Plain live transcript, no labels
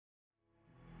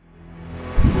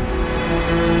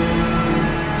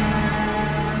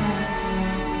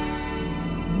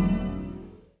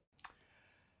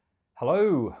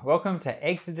Hello, welcome to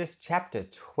Exodus chapter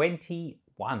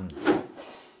 21.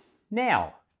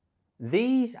 Now,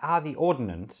 these are the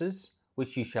ordinances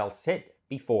which you shall set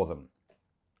before them.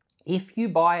 If you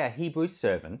buy a Hebrew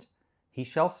servant, he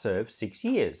shall serve 6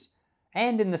 years,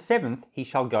 and in the 7th he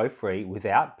shall go free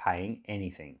without paying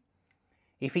anything.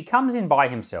 If he comes in by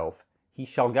himself, he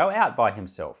shall go out by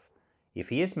himself. If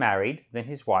he is married, then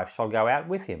his wife shall go out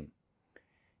with him.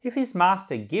 If his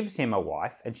master gives him a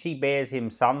wife, and she bears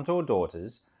him sons or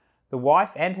daughters, the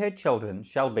wife and her children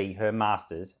shall be her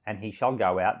master's, and he shall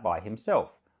go out by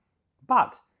himself.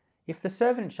 But if the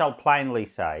servant shall plainly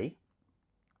say,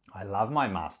 I love my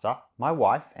master, my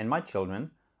wife, and my children,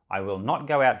 I will not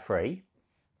go out free,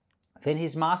 then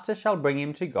his master shall bring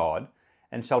him to God,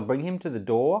 and shall bring him to the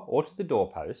door or to the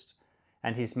doorpost,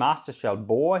 and his master shall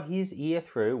bore his ear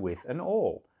through with an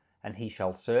awl, and he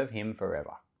shall serve him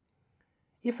forever.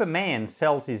 If a man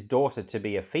sells his daughter to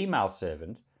be a female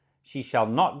servant, she shall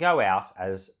not go out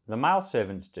as the male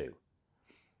servants do.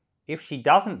 If she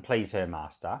doesn't please her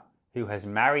master, who has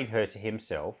married her to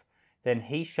himself, then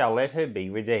he shall let her be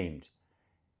redeemed.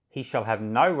 He shall have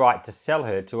no right to sell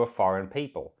her to a foreign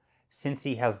people, since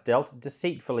he has dealt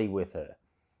deceitfully with her.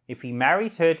 If he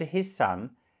marries her to his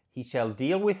son, he shall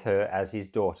deal with her as his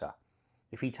daughter.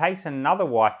 If he takes another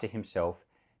wife to himself,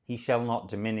 he shall not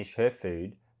diminish her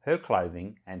food, her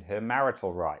clothing, and her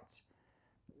marital rights.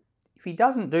 If he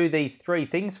doesn't do these 3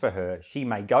 things for her, she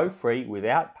may go free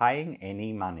without paying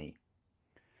any money.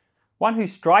 One who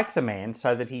strikes a man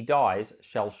so that he dies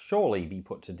shall surely be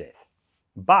put to death,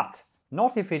 but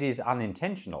not if it is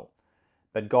unintentional,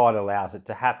 but God allows it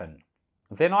to happen.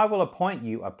 Then I will appoint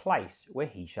you a place where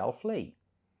he shall flee.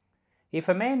 If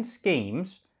a man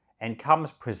schemes and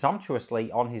comes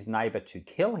presumptuously on his neighbor to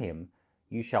kill him,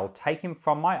 you shall take him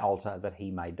from my altar that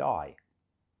he may die.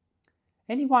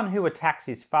 Anyone who attacks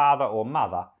his father or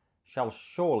mother shall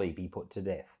surely be put to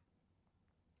death.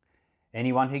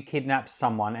 Anyone who kidnaps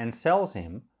someone and sells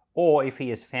him, or if he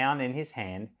is found in his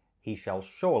hand, he shall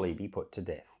surely be put to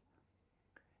death.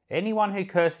 Anyone who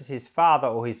curses his father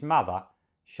or his mother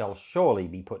shall surely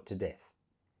be put to death.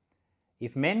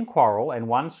 If men quarrel and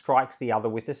one strikes the other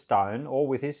with a stone or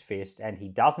with his fist and he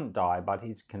doesn't die but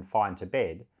is confined to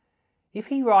bed, if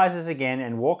he rises again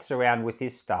and walks around with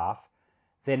his staff,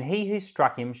 then he who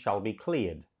struck him shall be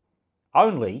cleared.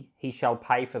 Only he shall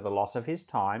pay for the loss of his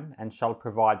time and shall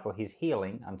provide for his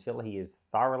healing until he is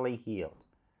thoroughly healed.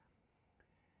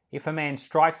 If a man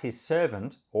strikes his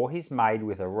servant or his maid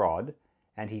with a rod,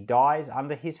 and he dies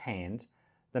under his hand,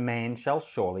 the man shall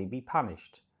surely be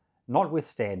punished.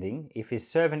 Notwithstanding, if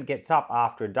his servant gets up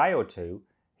after a day or 2,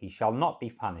 he shall not be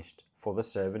punished, for the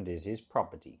servant is his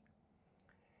property.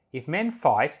 If men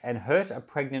fight and hurt a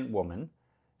pregnant woman,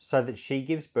 so that she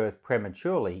gives birth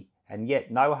prematurely, and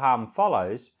yet no harm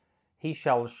follows, he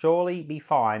shall surely be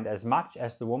fined as much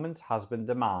as the woman's husband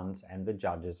demands and the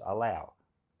judges allow.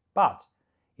 But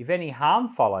if any harm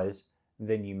follows,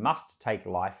 then you must take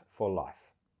life for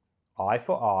life. Eye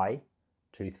for eye,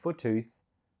 tooth for tooth,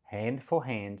 hand for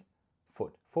hand,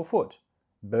 foot for foot,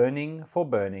 burning for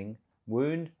burning,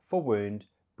 wound for wound,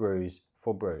 bruise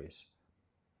for bruise.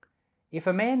 If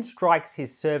a man strikes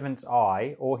his servant's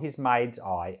eye or his maid's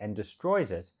eye and destroys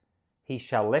it, he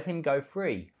shall let him go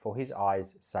free for his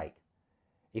eye's sake.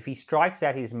 If he strikes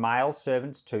out his male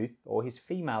servant's tooth or his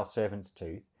female servant's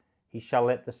tooth, he shall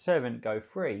let the servant go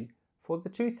free for the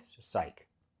tooth's sake.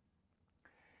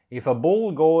 If a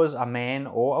bull gores a man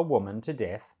or a woman to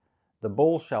death, the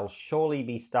bull shall surely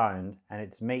be stoned, and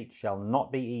its meat shall not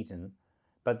be eaten,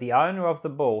 but the owner of the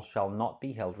bull shall not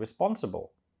be held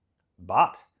responsible.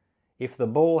 But if the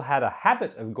bull had a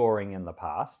habit of goring in the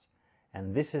past,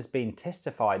 and this has been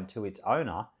testified to its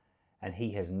owner, and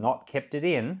he has not kept it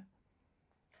in,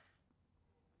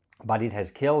 but it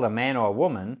has killed a man or a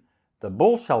woman, the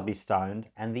bull shall be stoned,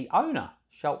 and the owner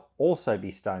shall also be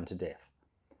stoned to death.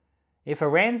 If a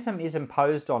ransom is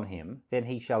imposed on him, then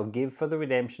he shall give for the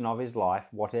redemption of his life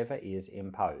whatever is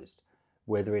imposed,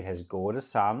 whether it has gored a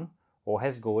son or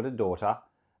has gored a daughter.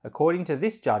 According to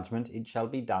this judgment it shall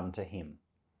be done to him.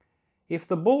 If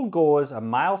the bull gores a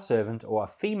male servant or a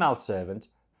female servant,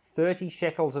 30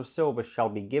 shekels of silver shall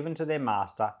be given to their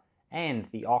master, and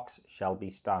the ox shall be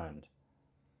stoned.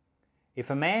 If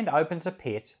a man opens a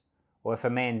pit, or if a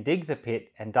man digs a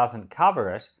pit and doesn't cover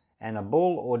it, and a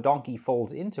bull or donkey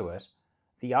falls into it,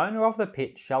 the owner of the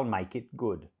pit shall make it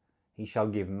good. He shall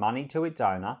give money to its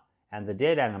owner, and the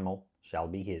dead animal shall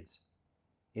be his.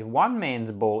 If one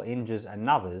man's bull injures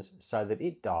another's so that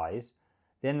it dies,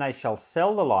 then they shall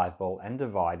sell the live bull and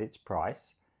divide its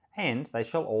price, and they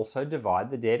shall also divide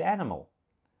the dead animal.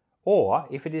 Or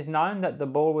if it is known that the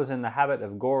bull was in the habit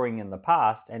of goring in the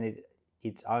past and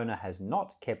its owner has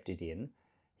not kept it in,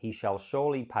 he shall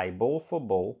surely pay bull for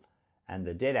bull, and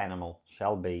the dead animal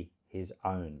shall be his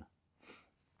own.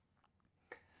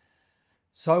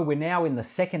 So we're now in the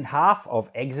second half of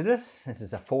Exodus. This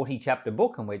is a 40-chapter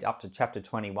book, and we're up to chapter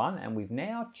 21, and we've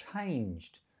now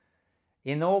changed.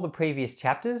 In all the previous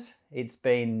chapters, it's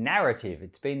been narrative.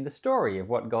 It's been the story of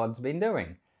what God's been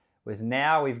doing. Whereas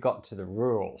now we've got to the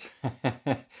rules.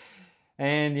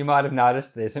 And you might have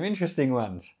noticed there's some interesting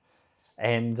ones.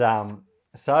 And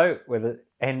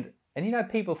and you know,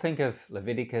 people think of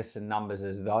Leviticus and Numbers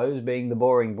as those being the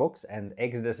boring books and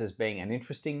Exodus as being an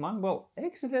interesting one. Well,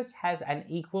 Exodus has an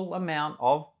equal amount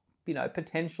of,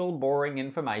 potential boring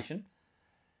information.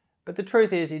 But the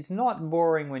truth is, it's not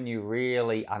boring when you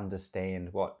really understand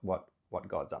what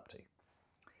God's up to.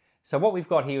 So what we've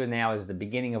got here now is the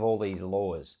beginning of all these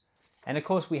laws. And of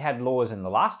course, we had laws in the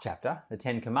last chapter, the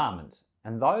 10 Commandments.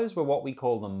 And those were what we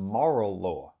call the moral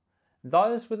law.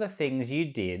 Those were the things you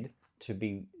did to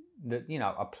be,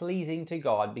 are pleasing to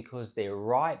God because they're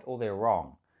right or they're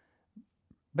wrong.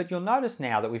 But you'll notice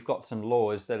now that we've got some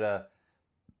laws that are,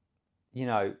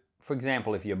 for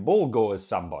example, if your bull gores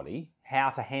somebody,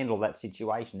 how to handle that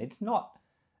situation. It's not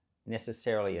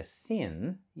necessarily a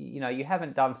sin. You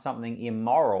haven't done something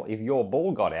immoral if your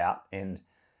bull got out and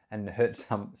hurt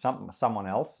someone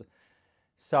else.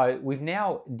 So we've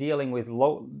now dealing with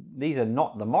these are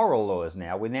not the moral laws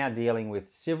now. We're now dealing with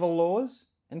civil laws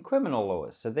and criminal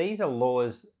laws. So these are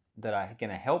laws that are going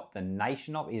to help the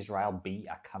nation of Israel be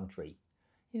a country.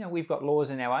 We've got laws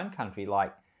in our own country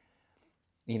like,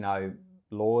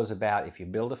 laws about if you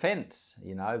build a fence,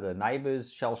 the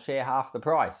neighbours shall share half the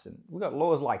price. And we've got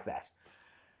laws like that.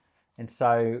 And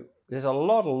so there's a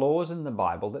lot of laws in the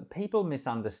Bible that people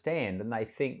misunderstand and they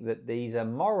think that these are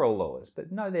moral laws.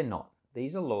 But no, they're not.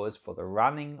 These are laws for the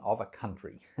running of a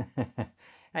country.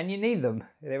 And you need them.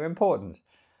 They're important.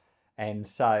 And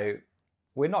so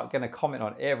we're not going to comment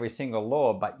on every single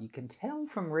law, but you can tell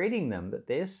from reading them that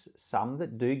there's some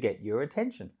that do get your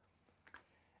attention.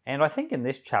 And I think in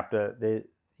this chapter,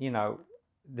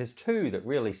 there's two that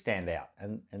really stand out.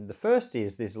 And the first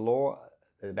is this law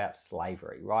about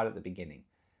slavery right at the beginning.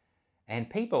 And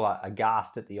people are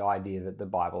aghast at the idea that the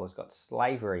Bible has got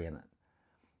slavery in it.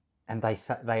 And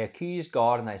they accuse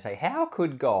God and they say, how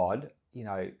could God,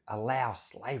 allow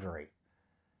slavery?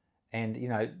 And,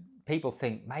 people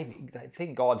think they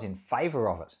think God's in favor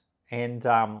of it.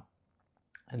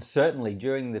 And certainly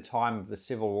during the time of the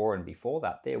Civil War and before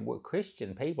that, there were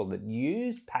Christian people that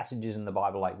used passages in the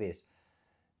Bible like this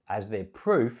as their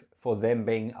proof for them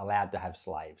being allowed to have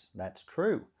slaves. That's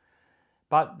true.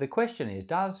 But the question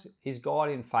is God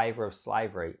in favor of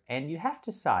slavery? And you have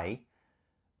to say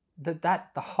that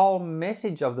the whole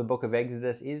message of the book of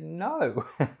Exodus is no.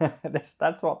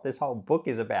 That's what this whole book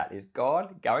is about, is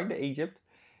God going to Egypt,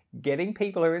 getting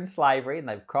people who are in slavery and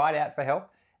they've cried out for help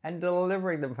and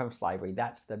delivering them from slavery.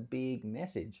 That's the big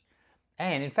message.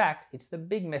 And in fact, it's the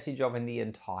big message in the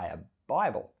entire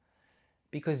Bible.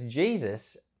 Because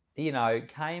Jesus,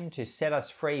 came to set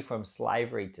us free from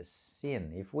slavery to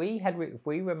sin. If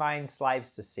we remain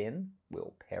slaves to sin,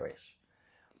 we'll perish.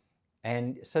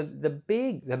 And so the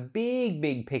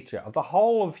big picture of the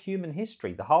whole of human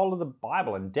history, the whole of the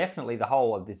Bible, and definitely the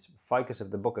whole of this focus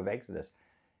of the book of Exodus,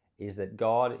 is that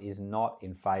God is not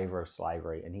in favor of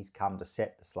slavery and he's come to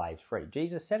set the slaves free.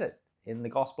 Jesus said it in the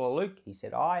Gospel of Luke. He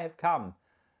said, I have come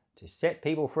to set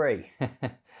people free.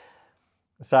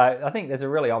 So I think there's a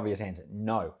really obvious answer,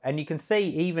 no. And you can see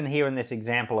even here in this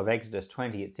example of Exodus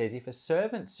 20, it says, if a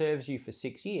servant serves you for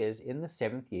 6 years, in the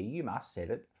 7th year you must set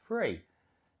it free.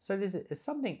 So there's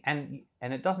something, and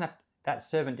it doesn't have, that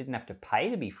servant didn't have to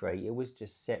pay to be free, it was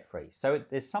just set free. So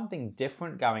there's something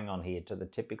different going on here to the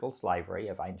typical slavery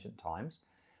of ancient times.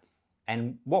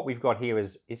 And what we've got here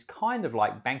is kind of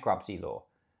like bankruptcy law.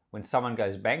 When someone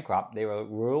goes bankrupt, there are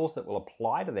rules that will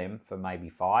apply to them for maybe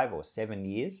 5 or 7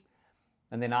 years.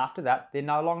 And then after that, they're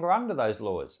no longer under those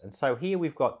laws. And so here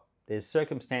there's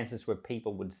circumstances where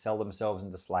people would sell themselves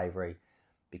into slavery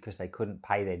because they couldn't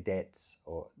pay their debts,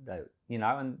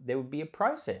 and there would be a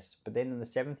process. But then in the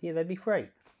 7th year, they'd be free.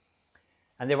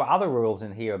 And there were other rules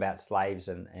in here about slaves,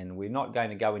 and we're not going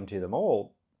to go into them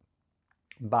all.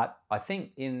 But I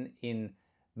think in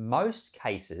most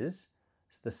cases,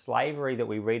 the slavery that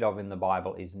we read of in the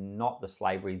Bible is not the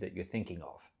slavery that you're thinking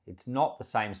of. It's not the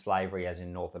same slavery as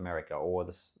in North America or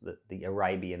the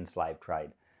Arabian slave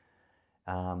trade.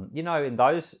 In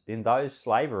those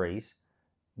slaveries,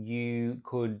 you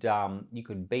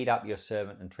could beat up your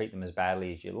servant and treat them as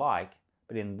badly as you like.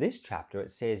 But in this chapter,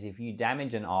 it says if you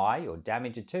damage an eye or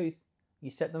damage a tooth, you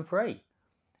set them free.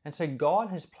 And so God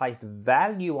has placed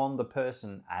value on the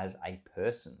person as a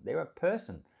person. They're a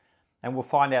person. And we'll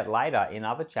find out later in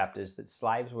other chapters that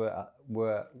slaves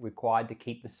were required to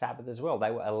keep the Sabbath as well.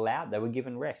 They were allowed, they were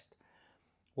given rest.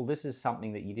 Well, this is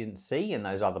something that you didn't see in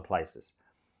those other places.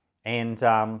 And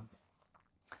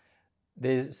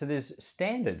there's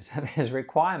standards, there's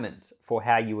requirements for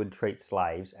how you would treat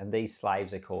slaves. And these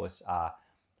slaves, of course,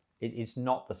 it's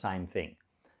not the same thing.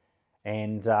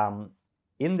 And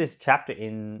in this chapter,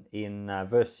 in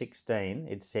verse 16,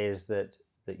 it says that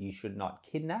you should not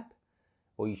kidnap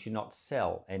or you should not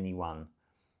sell anyone.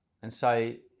 And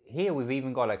so here we've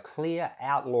even got a clear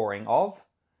outlawing of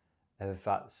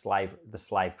the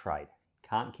slave trade. You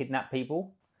can't kidnap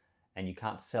people and you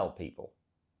can't sell people.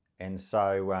 And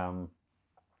so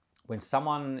when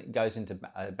someone goes into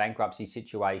a bankruptcy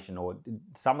situation, or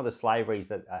some of the slaveries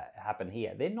that happen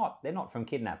here, they're not from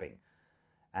kidnapping.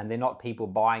 And they're not people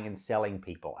buying and selling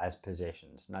people as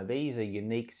possessions. No, these are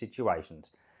unique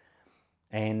situations.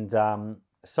 And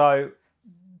so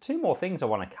two more things I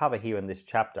want to cover here in this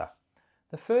chapter.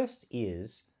 The first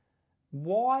is,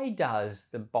 why does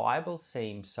the Bible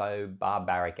seem so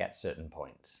barbaric at certain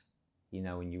points? You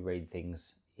know, when you read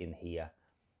things in here,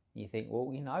 you think,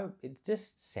 well, you know, it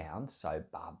just sounds so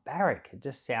barbaric. It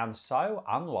just sounds so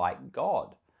unlike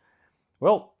God.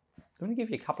 Well, I'm going to give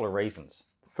you a couple of reasons.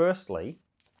 Firstly,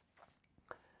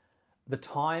 the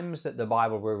times that the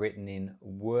Bible were written in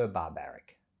were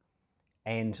barbaric.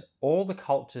 And all the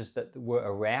cultures that were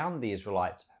around the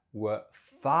Israelites were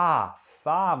far,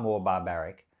 far more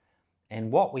barbaric.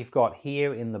 And what we've got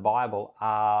here in the Bible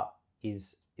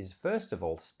is first of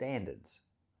all, standards.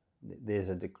 There's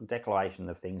a declaration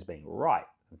of things being right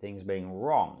and things being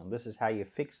wrong. And this is how you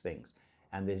fix things.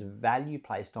 And there's value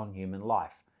placed on human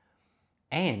life.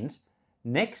 And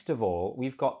next of all,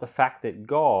 we've got the fact that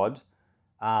God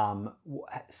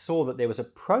saw that there was a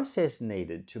process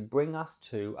needed to bring us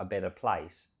to a better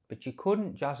place, but you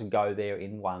couldn't just go there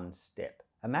in one step.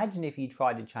 Imagine if you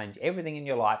tried to change everything in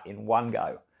your life in one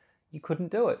go. You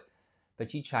couldn't do it,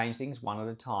 but you change things one at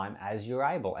a time as you're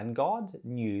able. And God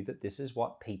knew that this is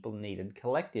what people needed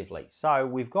collectively. So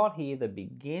we've got here the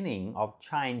beginning of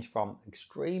change from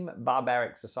extreme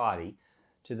barbaric society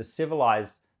to the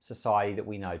civilized society that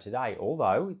we know today,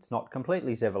 although it's not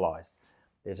completely civilized.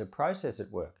 There's a process at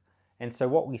work. And so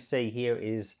what we see here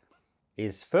is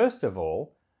first of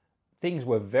all, things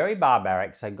were very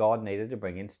barbaric, so God needed to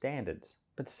bring in standards.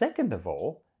 But second of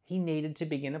all, he needed to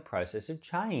begin a process of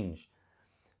change.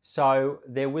 So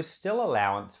there was still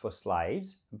allowance for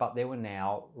slaves, but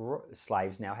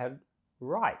slaves now had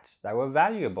rights. They were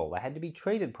valuable. They had to be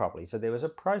treated properly. So there was a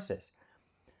process.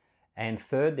 And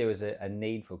third, there was a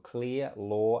need for clear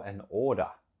law and order.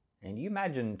 And you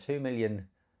imagine 2 million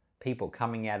people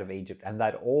coming out of Egypt, and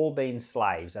they'd all been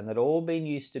slaves, and they'd all been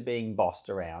used to being bossed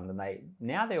around, and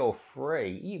now they're all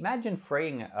free. You imagine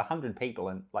freeing 100 people,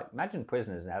 and imagine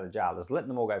prisoners out of jail, just letting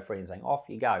them all go free and saying, off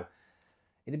you go.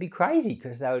 It'd be crazy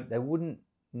because they wouldn't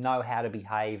know how to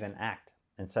behave and act.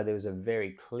 And so there was a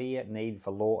very clear need for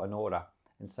law and order.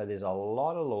 And so there's a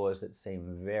lot of laws that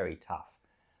seem very tough,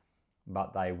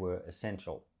 but they were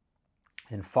essential.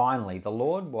 And finally, the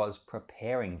Lord was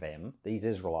preparing them, these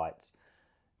Israelites,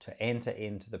 to enter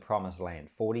into the promised land.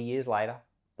 40 years later,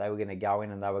 they were going to go in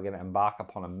and they were going to embark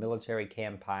upon a military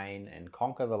campaign and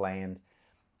conquer the land.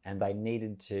 And they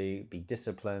needed to be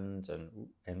disciplined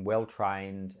and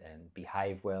well-trained and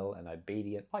behave well and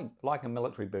obedient, like a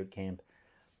military boot camp.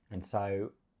 And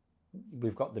so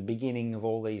we've got the beginning of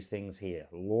all these things here.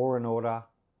 Law and order,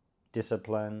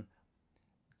 discipline,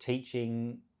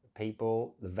 teaching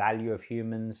people the value of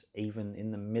humans, even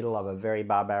in the middle of a very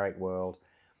barbaric world.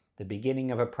 The beginning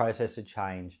of a process of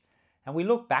change. And we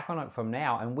look back on it from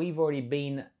now, and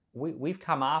we've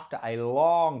come after a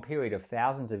long period of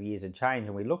thousands of years of change,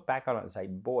 and we look back on it and say,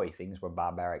 boy, things were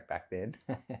barbaric back then.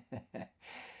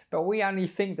 But we only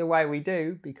think the way we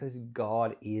do because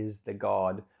God is the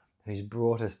God who's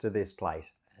brought us to this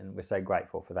place, and we're so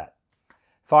grateful for that.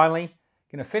 Finally,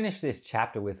 I'm going to finish this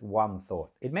chapter with one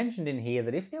thought. It mentioned in here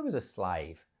that if there was a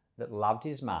slave that loved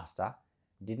his master,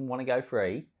 didn't want to go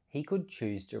free, he could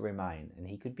choose to remain, and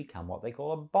he could become what they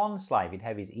call a bond slave. He'd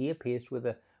have his ear pierced with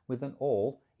an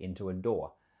awl into a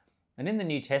door. And in the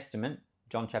New Testament,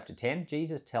 John chapter 10,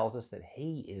 Jesus tells us that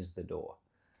he is the door.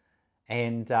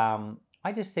 And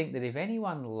I just think that if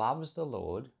anyone loves the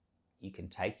Lord, you can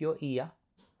take your ear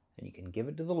and you can give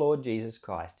it to the Lord Jesus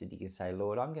Christ, and you can say,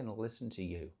 Lord, I'm going to listen to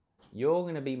you. You're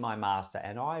going to be my master,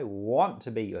 and I want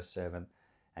to be your servant.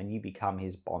 And you become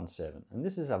his bondservant. And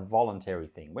this is a voluntary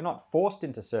thing. We're not forced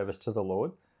into service to the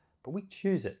Lord, but we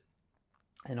choose it.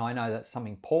 And I know that's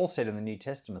something Paul said in the New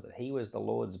Testament, that he was the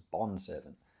Lord's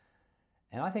bondservant.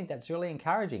 And I think that's really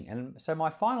encouraging. And so my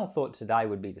final thought today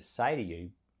would be to say to you,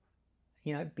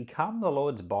 become the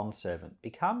Lord's bondservant.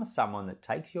 Become someone that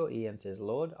takes your ear and says,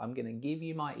 Lord, I'm going to give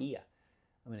you my ear.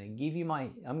 I'm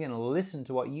going to listen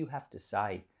to what you have to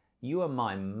say. You are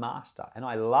my master, and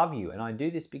I love you, and I do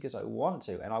this because I want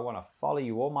to, and I want to follow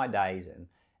you all my days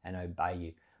and obey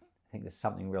you. I think there's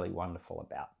something really wonderful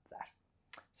about that.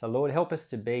 So Lord, help us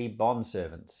to be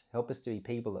bondservants. Help us to be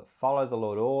people that follow the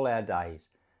Lord all our days.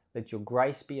 Let your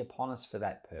grace be upon us for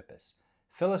that purpose.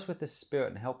 Fill us with the Spirit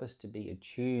and help us to be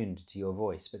attuned to your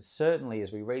voice. But certainly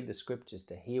as we read the scriptures,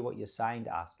 to hear what you're saying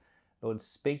to us. Lord,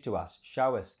 speak to us,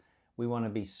 show us. We want to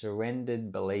be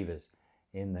surrendered believers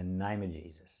in the name of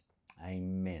Jesus.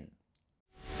 Amen.